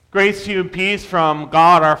Grace to you and peace from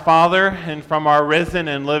God our Father and from our risen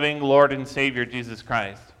and living Lord and Savior Jesus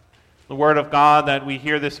Christ. The word of God that we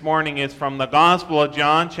hear this morning is from the Gospel of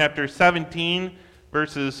John, chapter 17,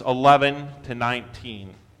 verses 11 to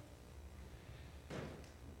 19.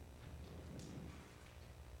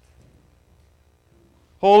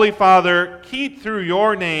 Holy Father, keep through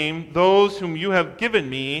your name those whom you have given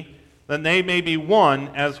me, that they may be one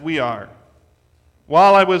as we are.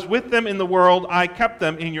 While I was with them in the world, I kept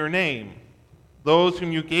them in your name. Those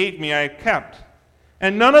whom you gave me I kept.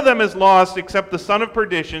 And none of them is lost except the son of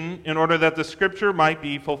perdition, in order that the scripture might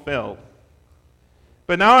be fulfilled.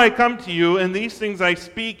 But now I come to you, and these things I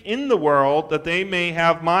speak in the world, that they may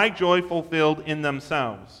have my joy fulfilled in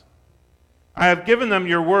themselves. I have given them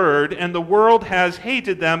your word, and the world has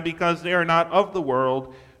hated them because they are not of the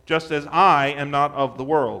world, just as I am not of the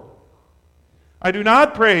world. I do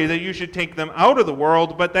not pray that you should take them out of the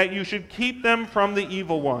world, but that you should keep them from the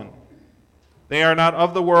evil one. They are not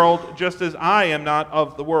of the world, just as I am not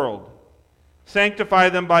of the world. Sanctify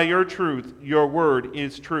them by your truth. Your word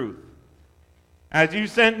is truth. As you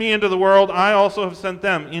sent me into the world, I also have sent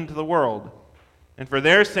them into the world. And for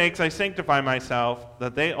their sakes I sanctify myself,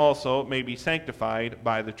 that they also may be sanctified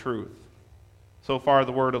by the truth. So far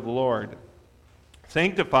the word of the Lord.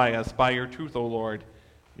 Sanctify us by your truth, O Lord.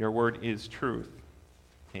 Your word is truth.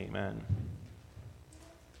 Amen.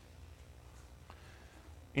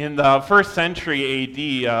 In the first century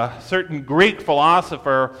AD, a certain Greek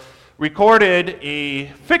philosopher recorded a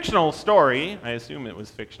fictional story, I assume it was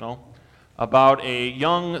fictional, about a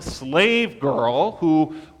young slave girl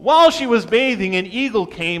who, while she was bathing, an eagle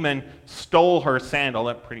came and stole her sandal.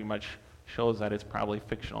 That pretty much shows that it's probably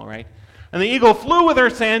fictional, right? And the eagle flew with her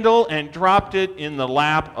sandal and dropped it in the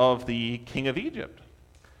lap of the king of Egypt.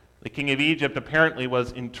 The king of Egypt apparently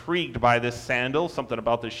was intrigued by this sandal. Something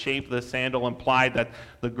about the shape of the sandal implied that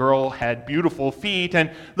the girl had beautiful feet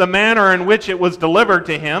and the manner in which it was delivered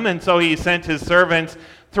to him. And so he sent his servants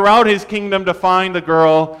throughout his kingdom to find the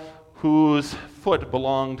girl whose foot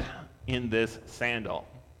belonged in this sandal.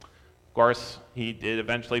 Of course, he did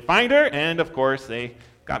eventually find her, and of course, they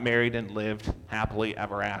got married and lived happily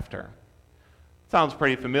ever after. Sounds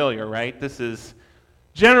pretty familiar, right? This is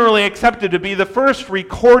generally accepted to be the first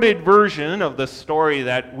recorded version of the story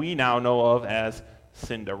that we now know of as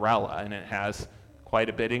Cinderella, and it has quite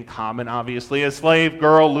a bit in common, obviously. A slave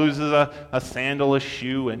girl loses a sandal, a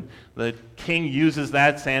shoe, and the king uses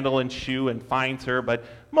that sandal and shoe and finds her, but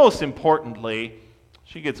most importantly,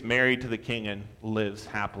 she gets married to the king and lives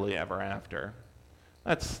happily ever after.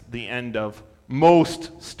 That's the end of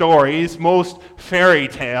most stories, most fairy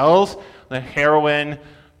tales. The heroine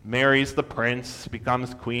marries the prince,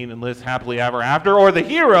 becomes queen, and lives happily ever after. Or the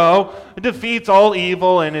hero defeats all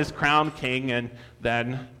evil and is crowned king, and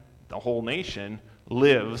then the whole nation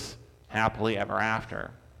lives happily ever after.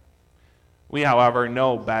 We, however,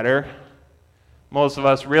 know better. Most of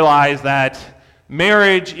us realize that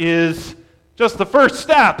marriage is just the first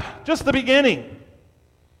step, just the beginning.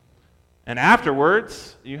 And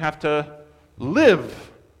afterwards, you have to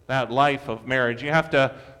live that life of marriage. You have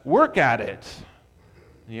to work at it.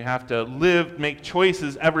 You have to make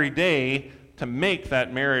choices every day to make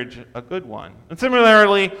that marriage a good one. And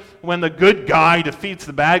similarly, when the good guy defeats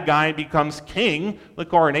the bad guy and becomes king, the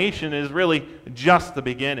coronation is really just the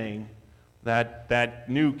beginning. That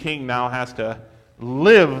new king now has to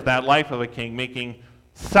live that life of a king, making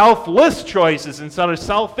selfless choices instead of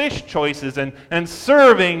selfish choices, and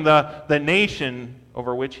serving the nation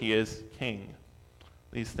over which he is king.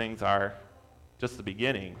 These things are just the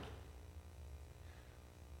beginning.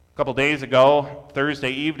 A couple days ago,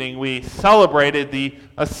 Thursday evening, we celebrated the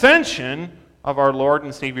ascension of our Lord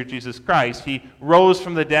and Savior Jesus Christ. He rose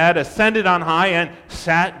from the dead, ascended on high, and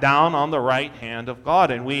sat down on the right hand of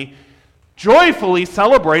God. And we joyfully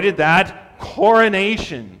celebrated that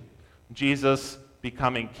coronation, Jesus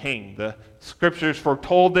becoming king. The scriptures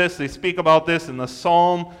foretold this. They speak about this in the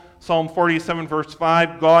Psalm 47, verse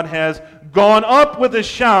 5. God has gone up with a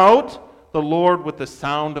shout, the Lord with the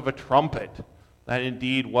sound of a trumpet. That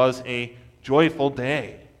indeed was a joyful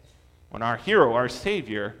day when our hero, our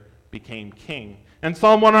Savior, became king. In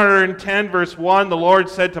Psalm 110, verse 1, the Lord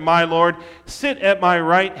said to my Lord, sit at my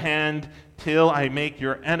right hand till I make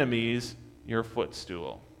your enemies your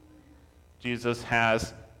footstool. Jesus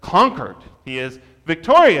has conquered. He is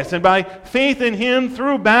victorious. And by faith in him,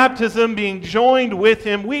 through baptism, being joined with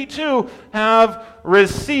him, we too have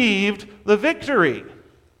received the victory.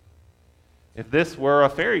 If this were a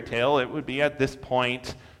fairy tale, it would be at this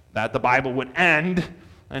point that the Bible would end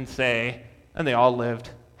and say, and they all lived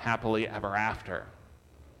happily ever after.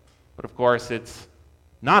 But of course, it's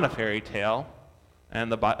not a fairy tale.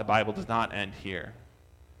 And the Bible does not end here.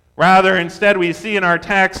 Rather, instead, we see in our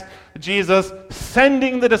text Jesus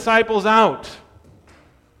sending the disciples out.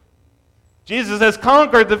 Jesus has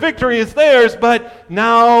conquered, the victory is theirs, but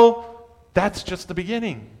now that's just the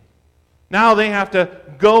beginning. Now they have to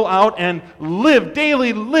go out and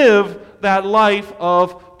daily live that life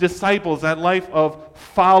of disciples, that life of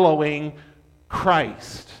following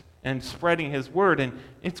Christ and spreading his word. And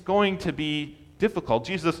it's going to be difficult.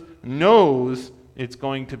 Jesus knows it's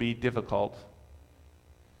going to be difficult.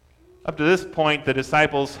 Up to this point, the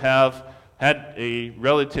disciples have had a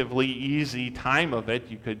relatively easy time of it,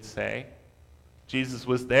 you could say. Jesus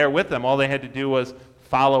was there with them. All they had to do was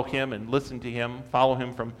follow him and listen to him, follow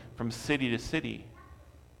him from city to city.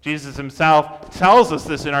 Jesus himself tells us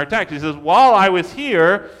this in our text. He says, while I was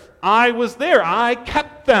here, I was there. I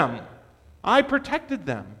kept them. I protected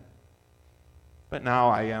them. But now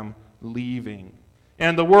I am leaving.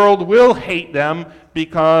 And the world will hate them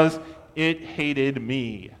because it hated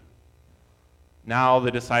me. Now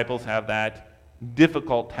the disciples have that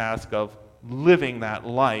difficult task of living that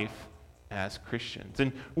life as Christians.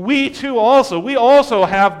 And we also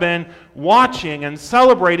have been watching and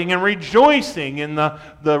celebrating and rejoicing in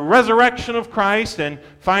the resurrection of Christ, and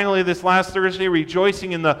finally this last Thursday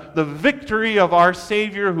rejoicing in the victory of our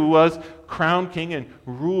Savior who was crowned King and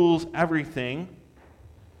rules everything.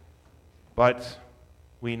 But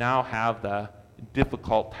we now have the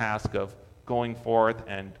difficult task of going forth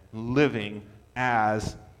and living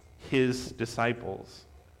as his disciples.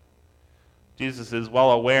 Jesus is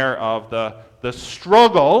well aware of the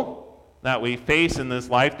struggle that we face in this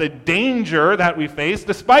life, the danger that we face,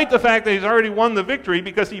 despite the fact that he's already won the victory,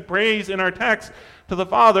 because he prays in our text to the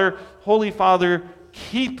Father, Holy Father,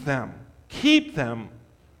 keep them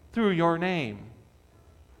through your name.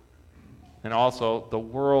 And also, the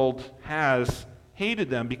world has hated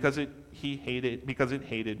them because it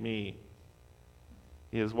hated me.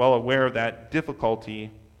 He is well aware of that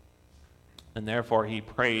difficulty, and therefore he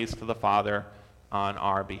prays to the Father on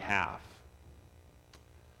our behalf.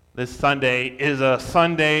 This Sunday is a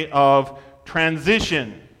Sunday of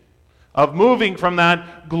transition, of moving from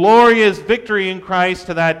that glorious victory in Christ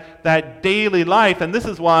to that daily life. And this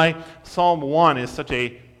is why Psalm 1 is such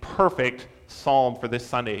a perfect psalm for this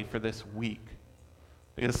Sunday, for this week.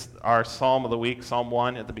 Because our psalm of the week, Psalm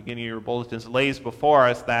 1, at the beginning of your bulletins, lays before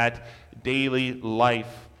us that daily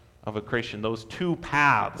life of a Christian, those two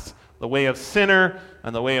paths, the way of sinner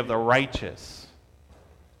and the way of the righteous.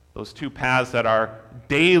 Those two paths that are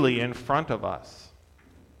daily in front of us.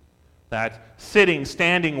 That sitting,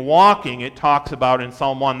 standing, walking, it talks about in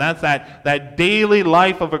Psalm 1. That's that daily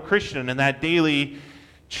life of a Christian and that daily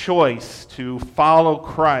choice to follow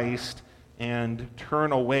Christ and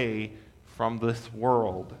turn away from this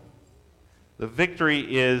world. The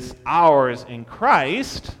victory is ours in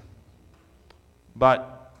Christ,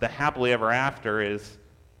 but the happily ever after is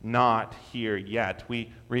not here yet.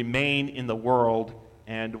 We remain in the world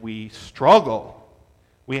and we struggle.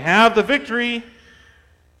 We have the victory,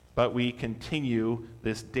 but we continue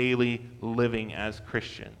this daily living as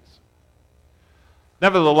Christians.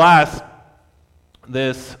 Nevertheless,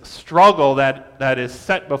 this struggle that is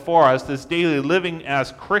set before us, this daily living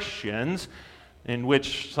as Christians, in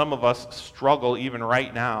which some of us struggle even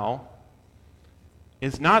right now,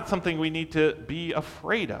 is not something we need to be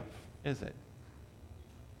afraid of, is it?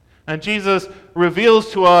 And Jesus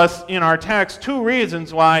reveals to us in our text two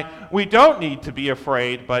reasons why we don't need to be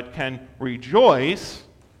afraid, but can rejoice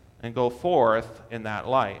and go forth in that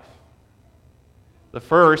life. The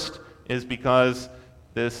first is because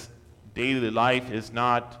this daily life is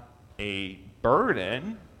not a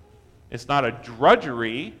burden, it's not a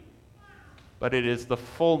drudgery, but it is the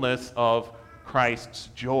fullness of Christ's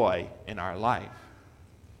joy in our life.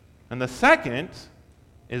 And the second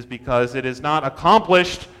is because it is not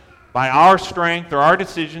accomplished by our strength or our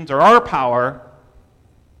decisions or our power,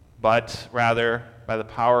 but rather by the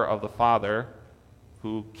power of the Father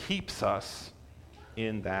who keeps us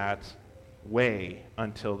in that way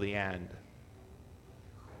until the end.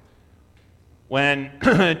 When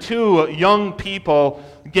two young people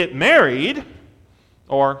get married,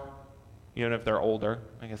 or even if they're older,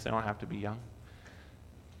 I guess they don't have to be young,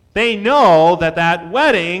 they know that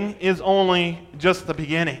wedding is only just the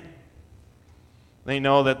beginning. They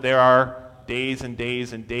know that there are days and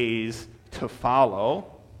days and days to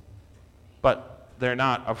follow, but they're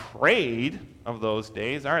not afraid of those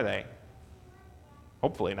days, are they?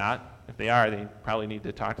 Hopefully not. If they are, they probably need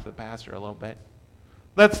to talk to the pastor a little bit.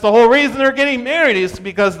 That's the whole reason they're getting married, is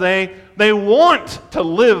because they want to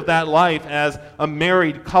live that life as a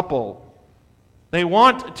married couple. They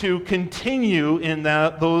want to continue in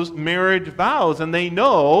those marriage vows, and they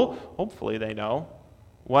know, hopefully they know,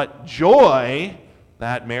 what joy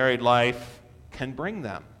that married life can bring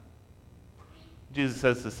them. Jesus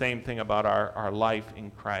says the same thing about our life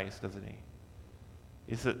in Christ, doesn't he?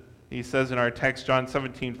 He says in our text, John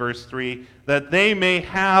 17, verse 3, that they may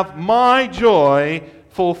have my joy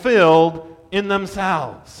fulfilled in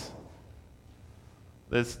themselves.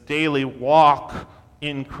 This daily walk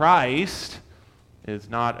in Christ is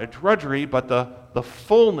not a drudgery, but the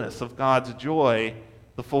fullness of God's joy,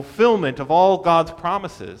 the fulfillment of all God's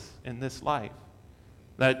promises in this life.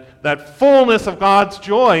 That fullness of God's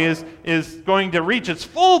joy is going to reach its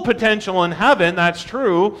full potential in heaven. That's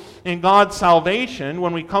true in God's salvation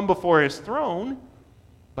when we come before his throne.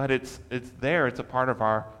 But it's there. It's a part of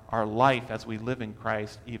our life as we live in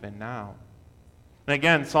Christ even now. And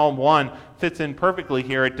again, Psalm 1 fits in perfectly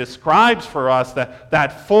here. It describes for us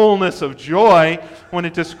that fullness of joy when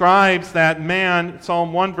it describes that man,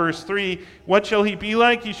 Psalm 1 verse 3, what shall he be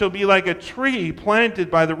like? He shall be like a tree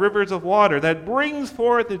planted by the rivers of water that brings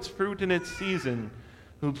forth its fruit in its season,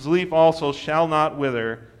 whose leaf also shall not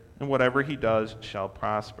wither, and whatever he does shall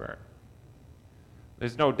prosper.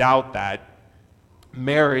 There's no doubt that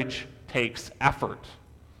marriage takes effort,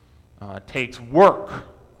 takes work.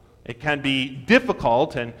 It can be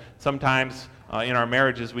difficult, and sometimes in our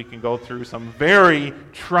marriages we can go through some very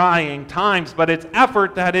trying times, but it's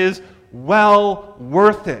effort that is well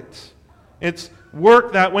worth it. It's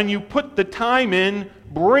work that when you put the time in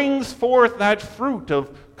brings forth that fruit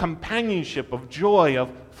of companionship, of joy,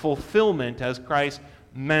 of fulfillment as Christ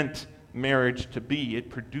meant marriage to be.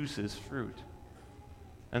 It produces fruit.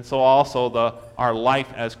 And so also our life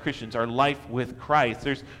as Christians, our life with Christ,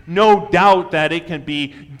 there's no doubt that it can be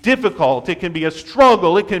difficult, it can be a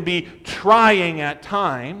struggle, it can be trying at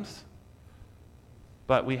times.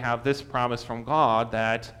 But we have this promise from God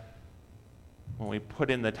that when we put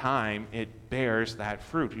in the time, it bears that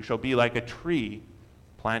fruit. You shall be like a tree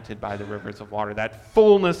planted by the rivers of water, that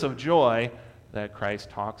fullness of joy that Christ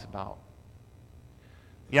talks about.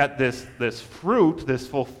 Yet this fruit, this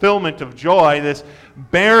fulfillment of joy, this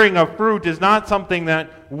bearing of fruit is not something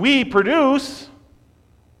that we produce,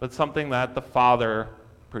 but something that the Father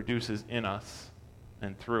produces in us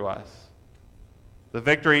and through us. The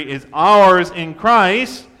victory is ours in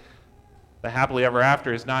Christ. The happily ever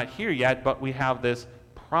after is not here yet, but we have this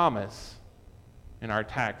promise in our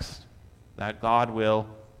text that God will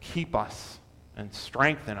keep us and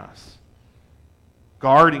strengthen us,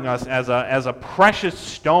 guarding us as a precious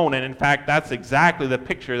stone. And in fact, that's exactly the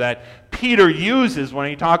picture that Peter uses when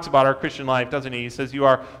he talks about our Christian life, doesn't he? He says, you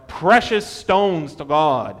are precious stones to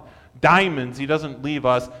God, diamonds. He doesn't leave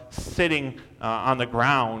us sitting on the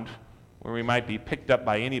ground where we might be picked up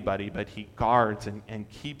by anybody, but he guards and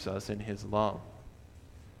keeps us in his love.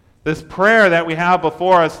 This prayer that we have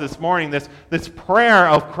before us this morning, this prayer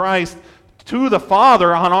of Christ to the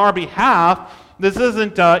Father on our behalf, this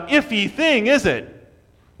isn't an iffy thing, is it?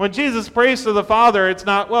 When Jesus prays to the Father, it's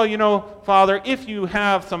not, well, Father, if you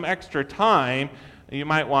have some extra time, you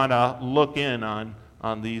might want to look in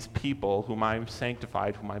on these people whom I've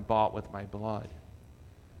sanctified, whom I bought with my blood.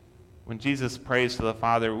 When Jesus prays to the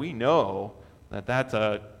Father, we know that that's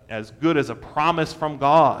as good as a promise from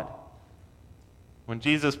God. When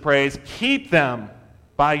Jesus prays, keep them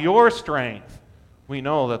by your strength, we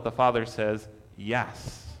know that the Father says,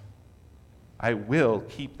 yes, I will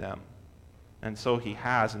keep them. And so he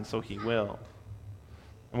has, and so he will.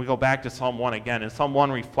 And we go back to Psalm 1 again, and Psalm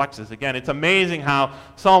 1 reflects this again. It's amazing how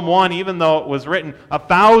Psalm 1, even though it was written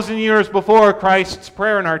 1,000 years before Christ's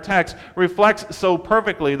prayer in our text, reflects so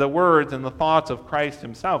perfectly the words and the thoughts of Christ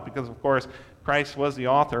himself, because, of course, Christ was the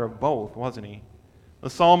author of both, wasn't he? The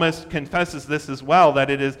psalmist confesses this as well, that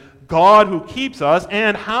it is God who keeps us,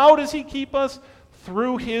 and how does he keep us?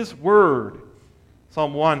 Through his word.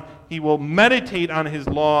 Psalm 1, he will meditate on his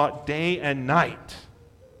law day and night.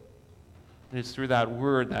 It is through that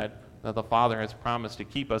word that the Father has promised to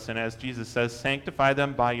keep us. And as Jesus says, sanctify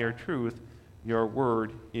them by your truth. Your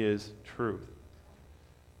word is truth.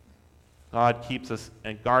 God keeps us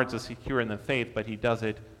and guards us secure in the faith, but he does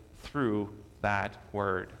it through that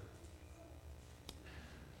word.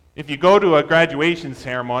 If you go to a graduation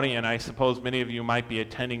ceremony, and I suppose many of you might be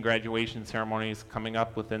attending graduation ceremonies coming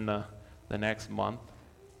up within the next month.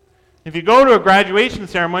 If you go to a graduation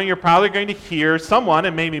ceremony, you're probably going to hear someone,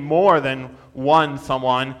 and maybe more than one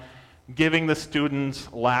someone, giving the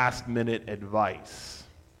students last-minute advice.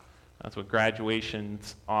 That's what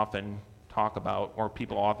graduations often talk about, or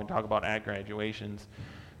people often talk about at graduations.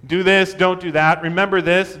 Do this, don't do that. Remember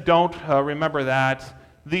this, don't remember that.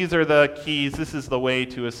 These are the keys. This is the way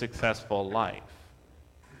to a successful life.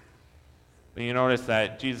 But you notice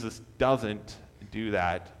that Jesus doesn't do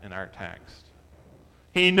that in our text.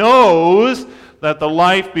 He knows that the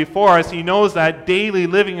life before us, he knows that daily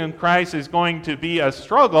living in Christ is going to be a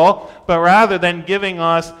struggle, but rather than giving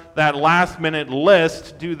us that last-minute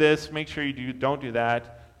list, do this, make sure you don't do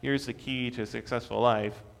that, here's the key to a successful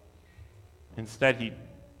life, instead he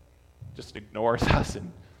just ignores us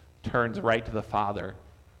and turns right to the Father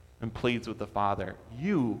and pleads with the Father,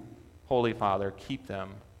 you, Holy Father, keep them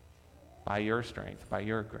by your strength, by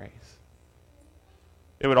your grace.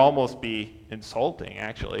 It would almost be insulting,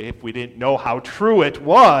 actually, if we didn't know how true it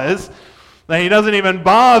was, that he doesn't even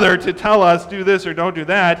bother to tell us, do this or don't do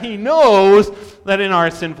that. He knows that in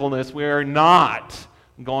our sinfulness, we are not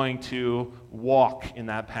going to walk in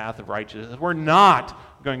that path of righteousness. We're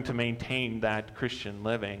not going to maintain that Christian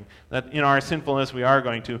living. That in our sinfulness, we are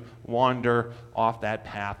going to wander off that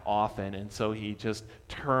path often. And so he just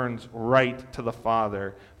turns right to the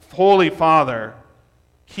Father. Holy Father,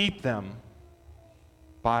 keep them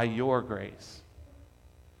by your grace.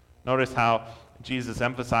 Notice how Jesus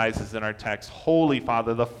emphasizes in our text, Holy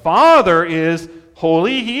Father. The Father is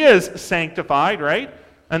holy. He is sanctified, right?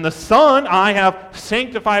 And the Son, I have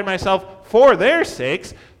sanctified myself for their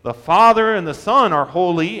sakes. The Father and the Son are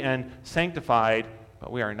holy and sanctified,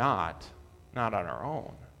 but we are not on our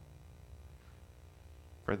own.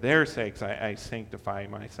 For their sakes, I sanctify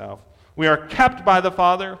myself. We are kept by the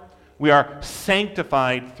Father. We are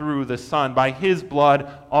sanctified through the Son. By his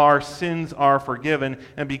blood, our sins are forgiven.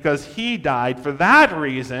 And because he died for that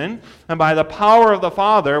reason, and by the power of the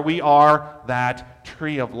Father, we are that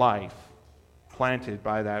tree of life, planted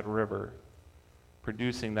by that river,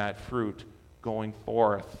 producing that fruit, going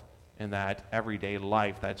forth in that everyday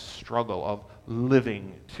life, that struggle of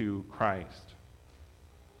living to Christ.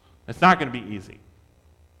 It's not going to be easy.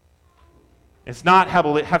 It's not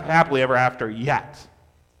happily ever after yet.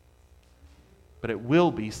 But it will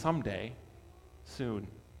be someday, soon.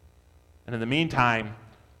 And in the meantime,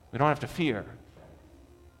 we don't have to fear,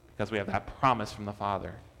 because we have that promise from the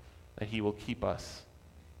Father that he will keep us,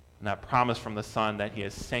 and that promise from the Son that he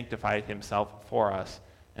has sanctified himself for us,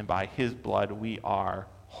 and by his blood we are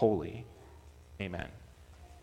holy. Amen.